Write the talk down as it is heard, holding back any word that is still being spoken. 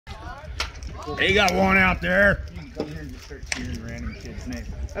He got one out there. You can come here and just start cheering random kids' names.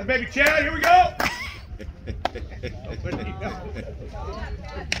 That's baby Chad. Here we go. There you go.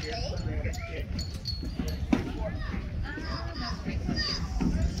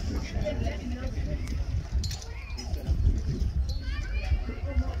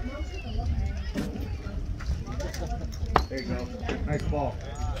 There you go. Nice ball.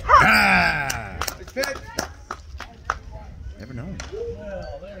 Ah! Nice pitch. Never know.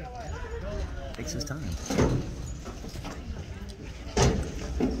 Takes his time.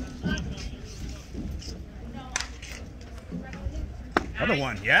 Other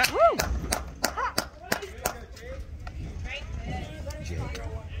one, yeah. Woo! Jake.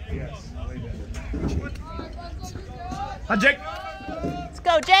 Yes. Hi, Jake. Let's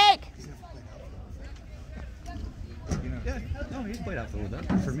go, Jake! Yeah, no, he's played out a little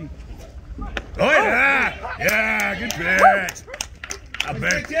bit for me. Oh yeah, yeah, good pitch. I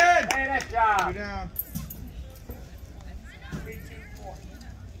bet. Hey, nice job. Go down.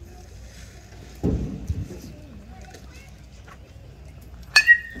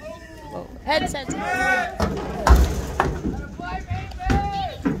 Whoa. Headset's Go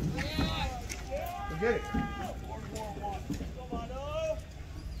get it.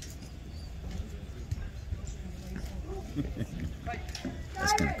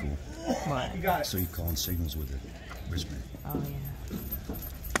 That's kind of cool. What? You got it. So you calling signals with the wristband. Oh, yeah.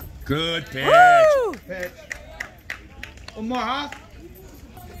 Good pitch. Woo! Pitch. One more, huh?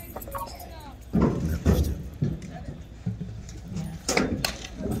 That was two.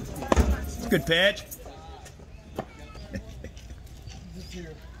 Good pitch.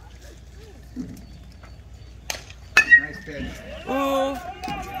 Nice pitch. Ooh.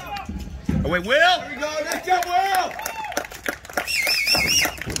 Oh, wait, Will. There we go. Nice job, Will.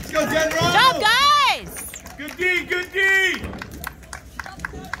 Let's go, Jen Roll. Good job, guys! Good D, good D.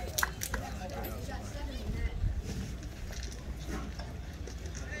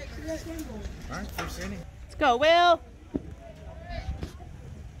 All right, first inning. Let's go, Will!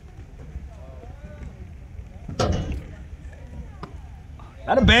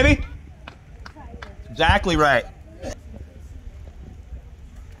 Got him, baby. Exactly right. Go,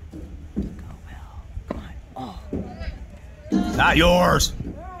 Will. Come on. Oh. Not yours.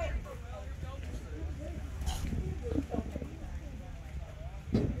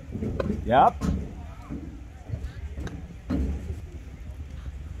 Yep.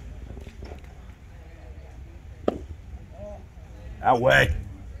 That way.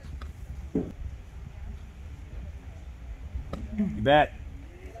 You bet.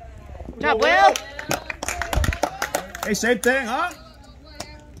 Good job, Will! Hey, same thing, huh?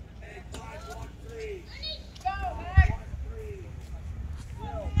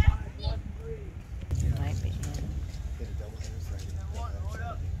 Might be.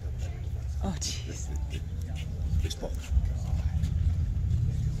 Oh, jeez. Baseball.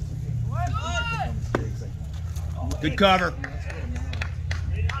 Good cover.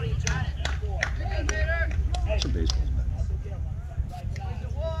 Some baseball.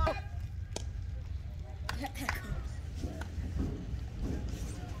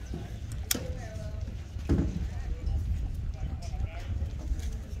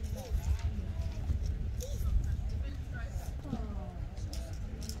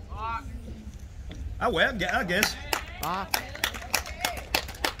 Oh, well, I guess.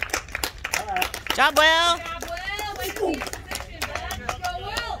 Job, Will!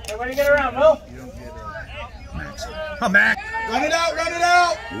 Everybody get around, Will. Come back. Run it out, run it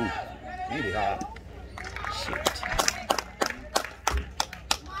out. Ooh, ain't it hot? Shoot.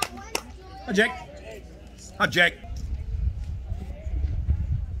 Hi, Jake. Hi, Jake.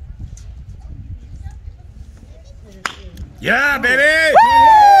 Yeah, baby! Woo!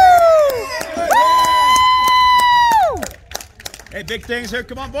 Hey, big things here.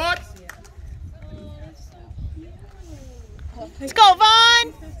 Come on, boy. Let's go,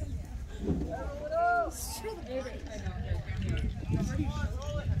 Vaughn!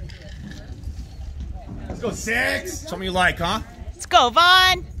 Let's go, 6. Something you like, huh? Let's go,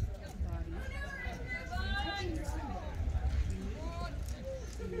 Vaughn!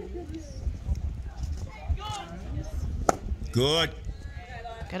 Good.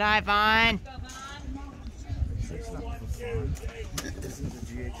 Good eye, Vaughn.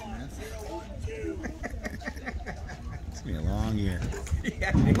 It's gonna be a long year.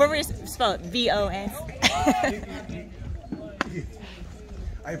 What were you spell it? V-O-S?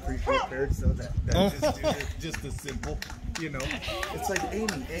 I appreciate parents though that just do it just as simple, you know. It's like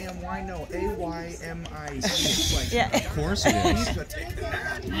Amy, A-M-Y, no, A-Y-M-I-C. It's like, Yeah. Of course it is. he's gonna take the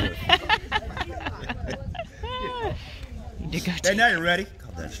nap. You did go Hey, now you're ready.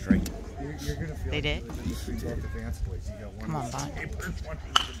 Call that straight. You're gonna feel They did? advanced boys. You got one. Come on, Vaughn.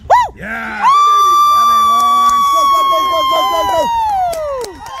 Woo! Yeah!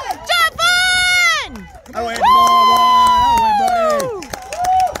 Job, Vaughn! Oh, wait, buddy!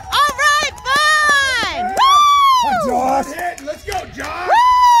 All right, Vaughn! Josh! Let's go, Josh!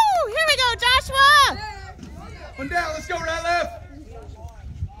 Woo! Here we go, Joshua! One down, let's go, right left!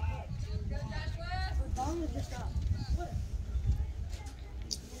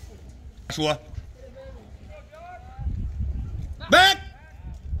 Joshua. Back!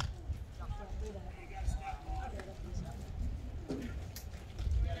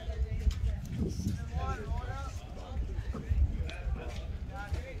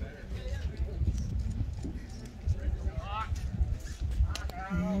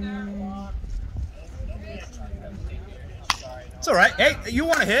 It's all right. Hey, you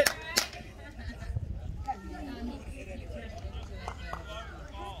want to hit?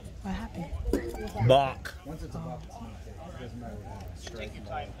 What happened? Balk.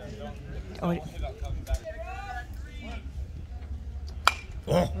 Oh,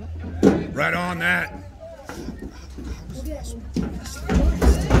 Oh, right on that.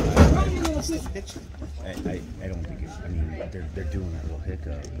 I don't think it's, I mean, they're doing that little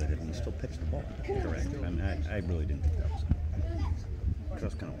hiccup, but I mean, still pitch the ball. Correct. I mean, I really didn't think that was, because I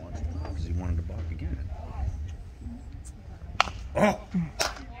was kind of watching it, because he wanted to balk again. Oh!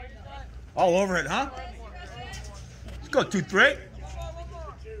 All over it, huh? Let's go, 2-3.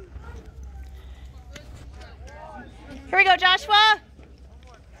 here we go, Joshua!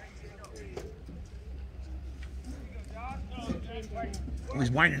 Oh,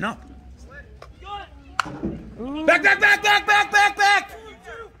 he's winding up. Ooh. Back! Get back,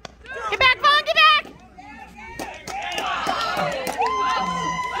 Vaughn, get back!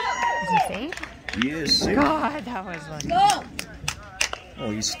 Is he safe? He is safe. God, that was lucky. Go! Oh,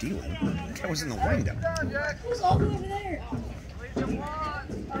 he's stealing. That was in the window. Who's all the way over there?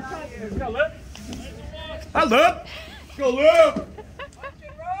 Hi, Luke. Go, Luke.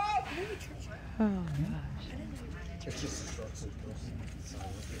 Oh, gosh.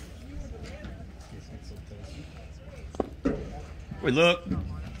 Wait, look.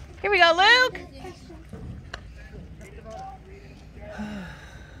 Here we go, Luke!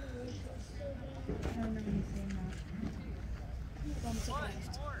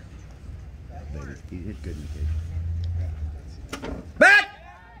 He hit good in the cage. Back!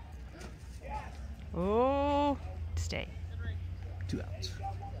 Oh, stay. 2 outs.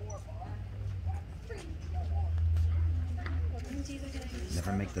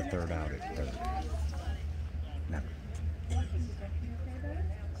 Never make the third out at third. Never.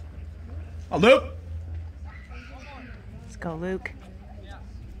 Oh, Luke! Let's go, Luke.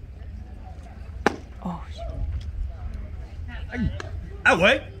 Oh, That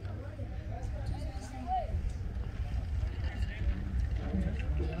way.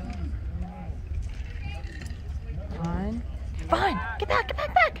 Fine. Fine. Get back, get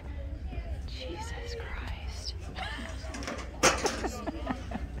back, back. Jesus Christ.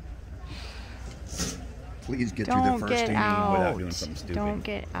 Please get through Don't the first get inning out. without doing something stupid. Don't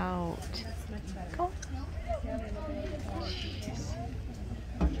get out. Go.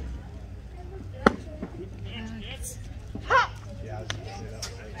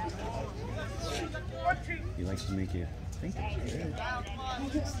 He likes to make you think it's good.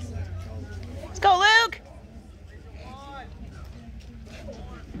 Let's go, Luke.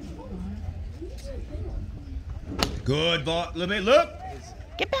 Good ball. Little bit. Look.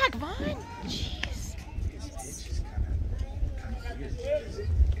 Get back, Vaughn. Jeez.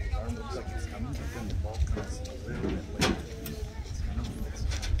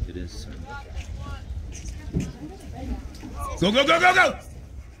 It is. Go, go, go, go, go!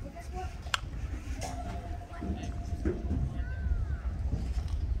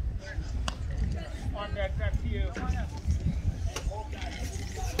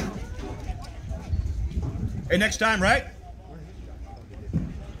 Hey, next time, right?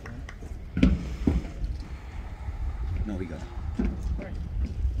 No, we got it.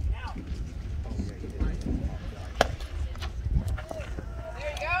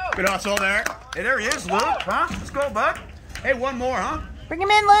 Good hustle there. Hey, there he is, Luke. Huh? Let's go, bud. Hey, one more, huh? Bring him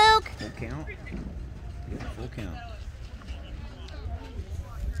in, Luke. Full count. Yeah, full count.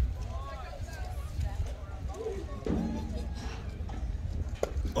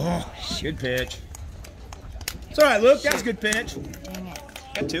 Oh, good pitch. It's all right, Luke. That's a good pitch. Dang it.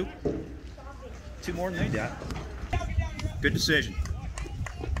 Got 2. 2 more than they got. Good decision.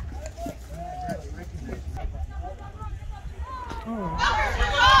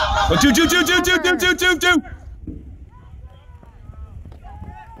 Oh, 2, 2, 2, 2, 2, 2, 2, 2, 2.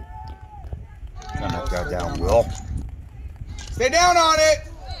 that down, Will. Stay down on it.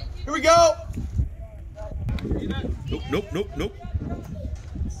 Here we go. Nope.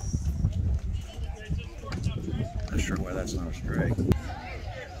 Not sure why that's not a strike.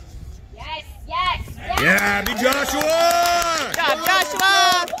 Yes. Yeah, be Joshua! Good job,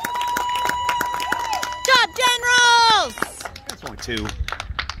 Joshua! Job, Generals! That's only two.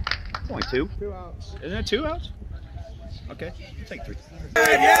 It's only two. 2 outs. Isn't that 2 outs? Okay, I'll take 3.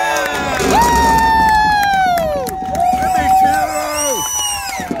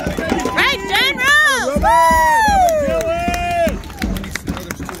 Right, Generals!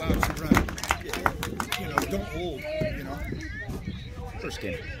 Don't hold, First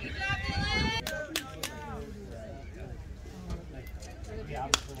game.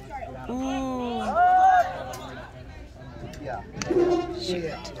 Ooh. Yeah.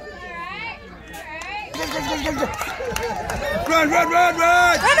 Run! Run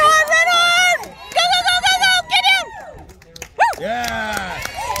on! Go! Get him! Woo! Yeah!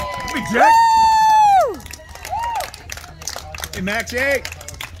 Be Jack! Woo! Hey, Max 8!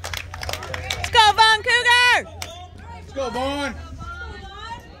 Let's go, Von Cougar! Let's go, Vaughn.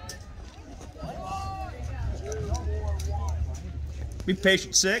 Be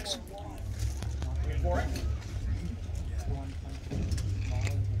patient, 6.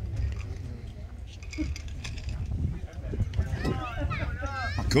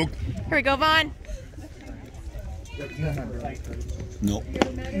 Cook. Here we go, Von. No.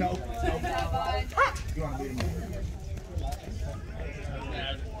 No. You want to beat him?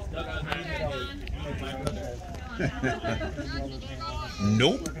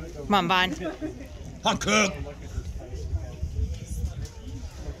 Nope. Come on, Von. Hot Cook.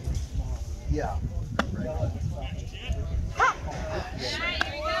 Yeah.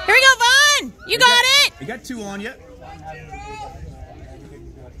 Here we go, Von! You got it! You got 2 on you.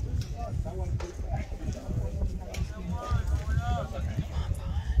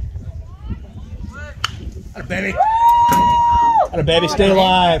 Atta baby. Atta baby, stay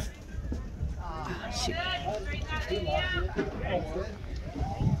alive. Shoot. That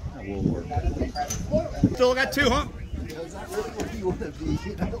will work. Still got 2, huh? Is that really what you want to be?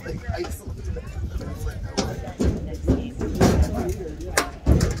 Like isolated.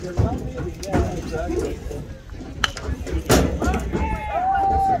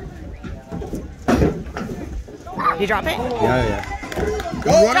 You drop it? Yeah.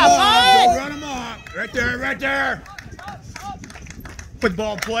 Go, Run job, run him off. Right there. Put the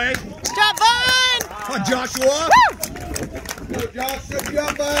ball in play. Job, Von! Come on, Joshua. Woo! Good job, good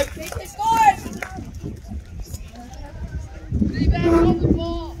job, bud. Safety scores. Be back on the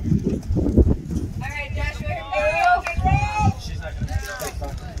ball. All right, Joshua, here we go.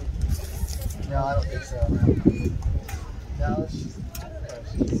 No, I don't think so. No, she's I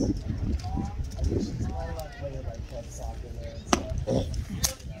think she's planning on playing like club soccer there and stuff. Oh.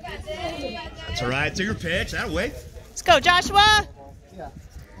 That's all right. It's your pitch. That way. Let's go, Joshua! Yeah.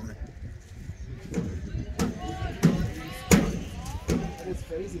 And it's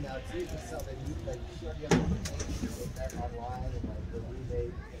crazy now too, just how they do like she already has that online and like the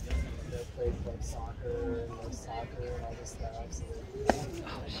remake play club soccer and love soccer and all this stuff. So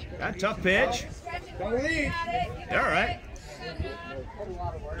Got a tough pitch. Don't leave. All right. they put a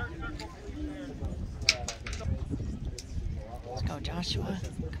lot of work into Let's go, Joshua.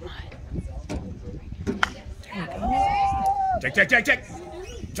 Come on. There we go.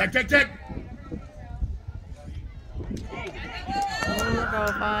 Check.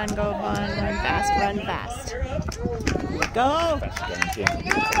 Go, Von. Run fast. Go.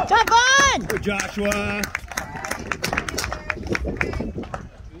 Job, Von! Good, Joshua.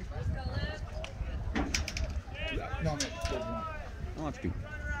 No. I'll have to be.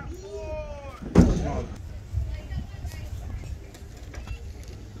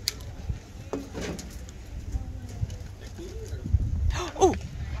 Ooh.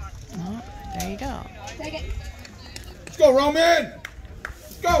 Oh, there you go. Take it. Let's go, Roman.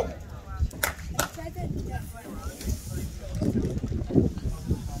 Let's go.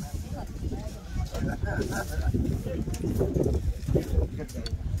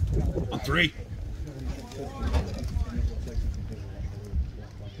 On 3.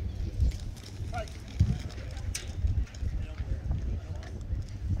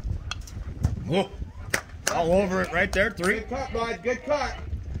 Oh, all over it right there. 3. Good cut, bud. Good cut.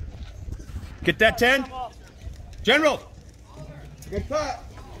 Get that 10. General, Good cut.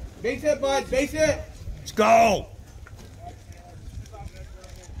 Base it, bud. Base it. let's go.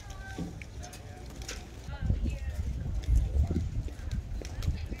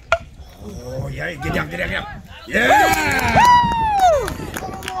 Oh, yeah. Get down. Yeah.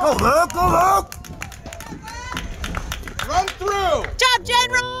 Go, Luke. through. Job,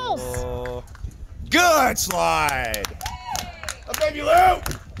 Generals! Oh, good slide. A baby Lou.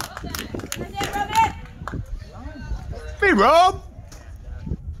 Hey, Rob.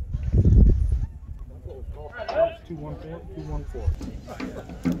 214, 214.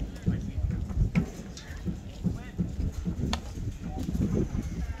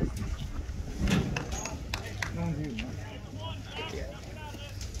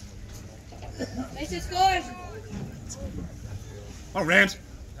 Nice scores. Oh, Rams.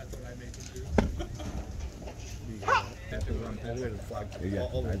 Yeah,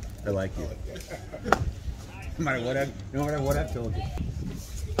 I like you. No matter what I've told you.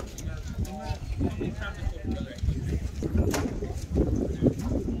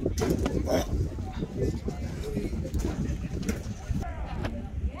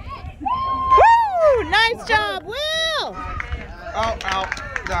 Woo! Nice job, Will! Out,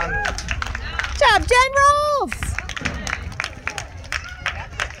 done. Job, Generals!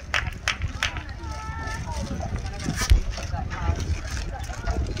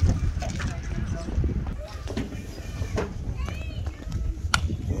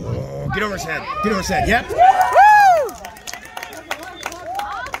 Oh, get over his head. Get over his head. Yep. Woo!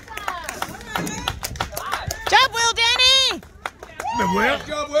 Job, Will, Danny! Good, Will. Good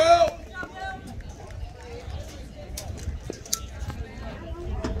job, Will.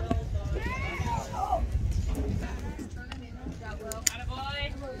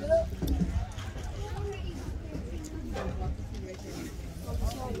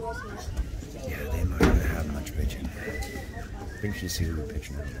 Yeah, they might not have much pitching. I think you should see who they're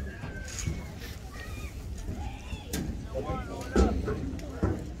pitching at. Ugh.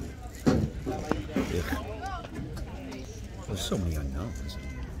 There's so many unknowns.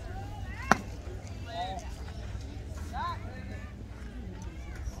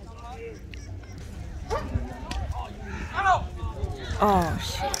 Oh,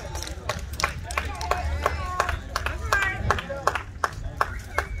 shit.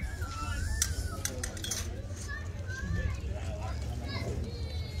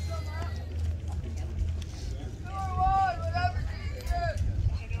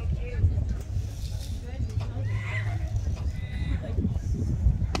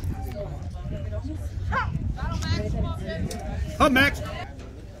 Up, Max.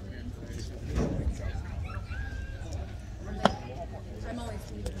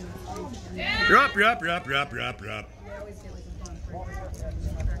 You're up, you're up, you're up, you're up, you're up, you're up.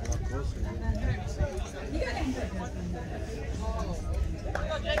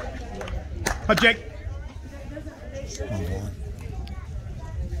 Up, Jake.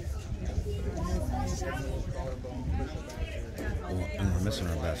 Well, and we're missing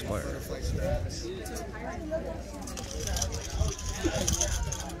our best player.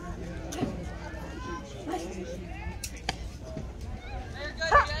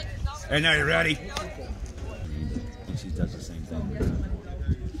 Hey, now you're ready. And she does the same thing.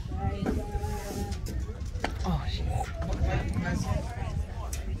 Oh, shit.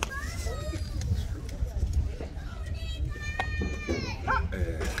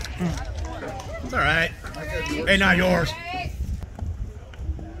 It's all right. Hey, now yours.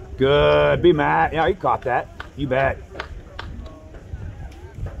 Good. Be mad. Yeah, you caught that. You bet.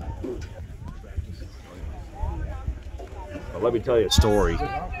 Well, let me tell you a story.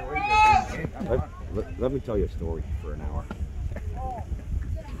 Let me tell you a story for an hour.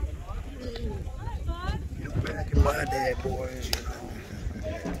 Back in my day, boys, you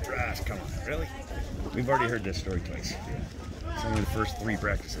know. Gosh, come on, really? We've already heard this story twice. It's only the first 3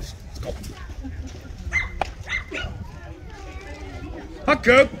 practices. Let's go. Huck,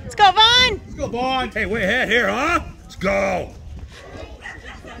 Coop. Let's go, Vaughn! Let's go, Vaughn. Hey, way ahead here, huh? Let's go.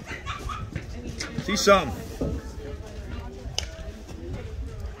 See something.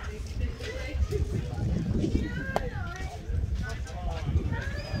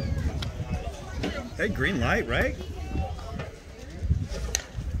 Hey, green light, right?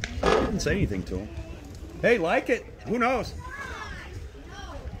 Didn't say anything to him. Hey, like it. Who knows?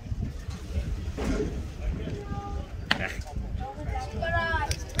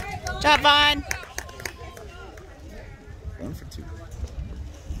 Job, Vaughn! 1 for 2.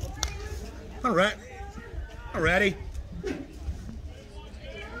 All right. Alrighty.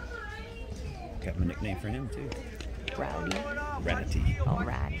 Got a nickname for him, too. Rowdy. Ratty. All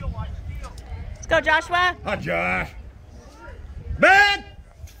right. Let's go, Joshua! Hi, Josh. Back!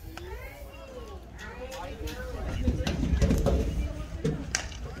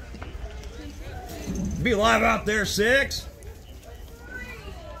 Be alive out there, 6.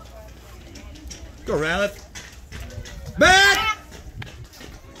 Go, Ralph. Back!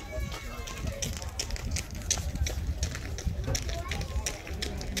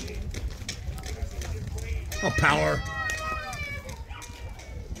 Oh, power.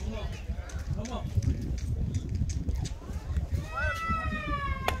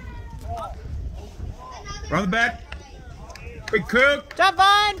 Run the back. Big cook. Job,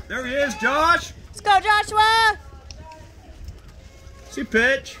 Vaughn. There he is, Josh. Let's go, Joshua. See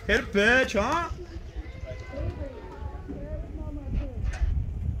pitch. Hit a pitch, huh?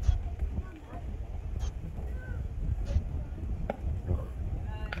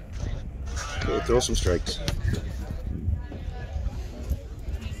 Okay, throw some strikes.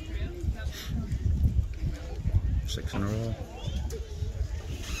 Six in a row.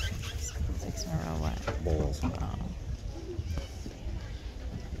 6 in a row, what? Balls. Oh.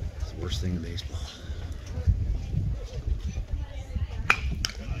 It's the worst thing in baseball.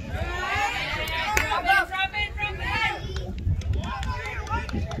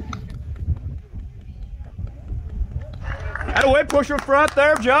 Out of way, push in front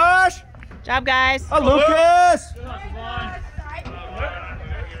there, Josh. Job, guys. Oh, Lucas.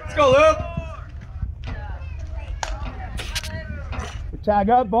 Let's go, Luke. Tag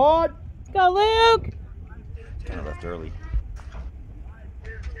up, bud. Let's go, Luke. Kind of left early.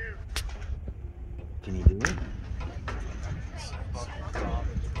 Can you do it?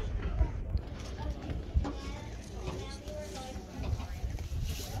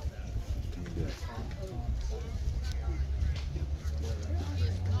 Can you do it?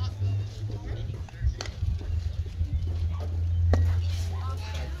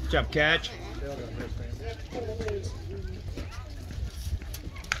 Jump catch.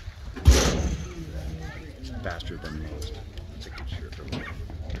 Faster than most. It's a good shirt for me.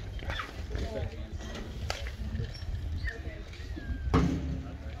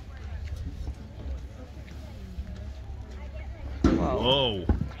 Whoa.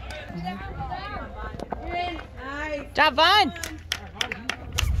 Job, Vaughn.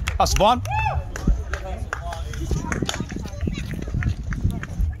 That's Vaughn.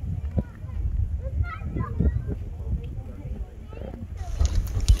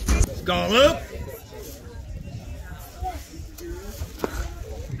 Go, Luke.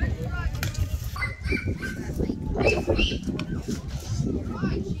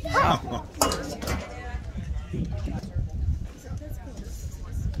 Oh.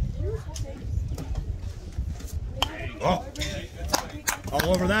 Oh. All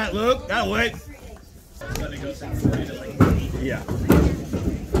over that, Luke. That way. Yeah.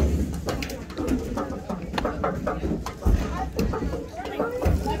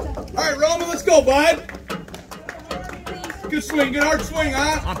 All right, Roman, let's go, bud. Good swing, good hard swing,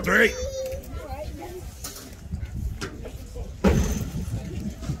 huh? On 3.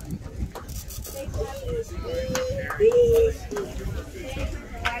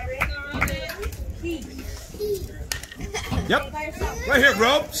 Yep. Right here,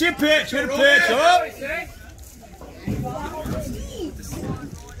 bro. See a pitch. Hit a pitch. Up.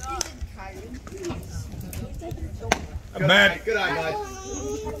 Good eye, good eye, guys.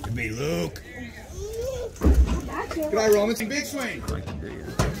 Could be Luke. Good eye, Roman. Big swing. Hey, Robin!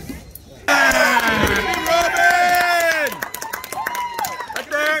 Right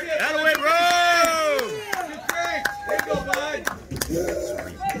there. That away, Rome. Good swing. There you go, bud.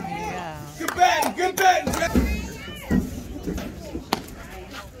 Yeah. Good batting, good batting.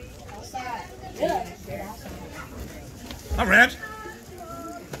 Hi, Rams.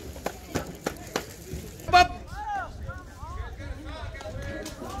 Up.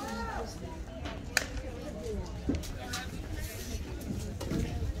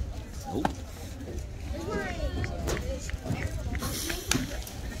 Oh.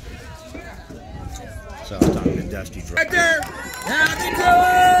 So I'm talking to Dusty. Right there. How you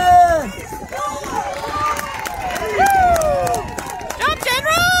doing? Jump,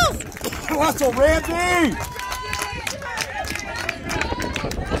 Generals! Russell Ramsey.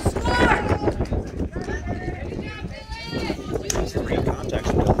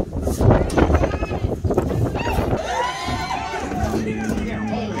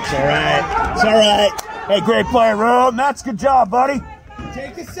 It's all right. It's all right. Hey, great play, Rome. That's a good job, buddy.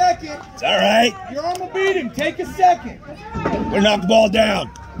 Take a second. It's all right. Your arm will beat him. Take a second. We knocked the ball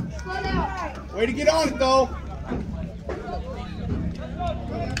down. Way to get on it, though.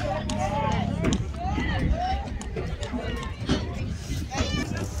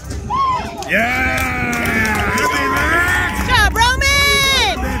 Yeah! Good job,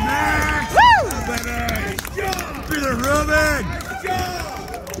 Roman! Woo! Be the Roman!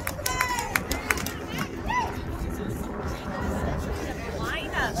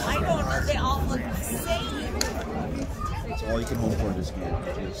 I don't know, they all look the same. That's all you can hope for this game.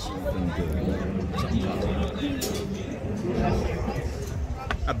 Is something good. Something positive.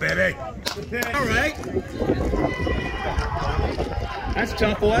 A baby. All right. That's a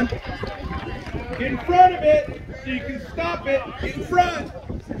tough one. Get in front of it so you can stop it. Get in front.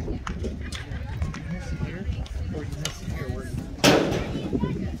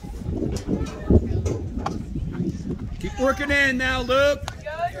 Keep working in now, Luke.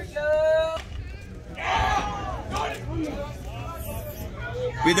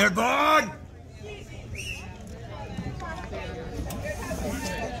 Be there, Vaughn.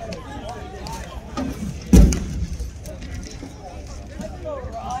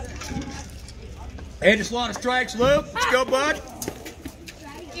 Hey, just a lot of strikes, Luke. Let's go, bud.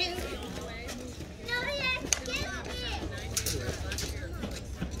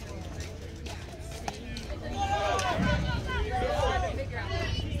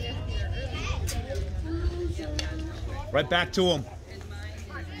 Right back to him.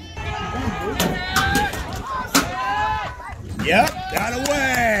 Yep, got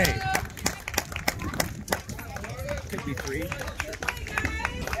away. Could be 3.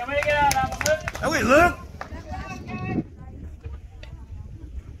 Oh, wait, Luke.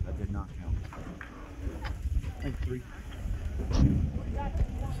 That did not count. I think 3.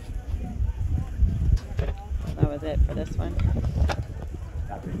 That was it for this one.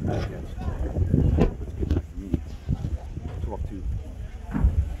 That's good enough for me. 12-2. So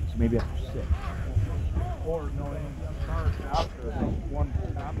maybe after 6. Or no, start after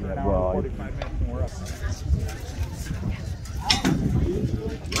an hour Well, 45 minutes and we're up. I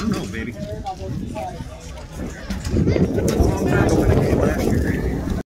don't know, baby.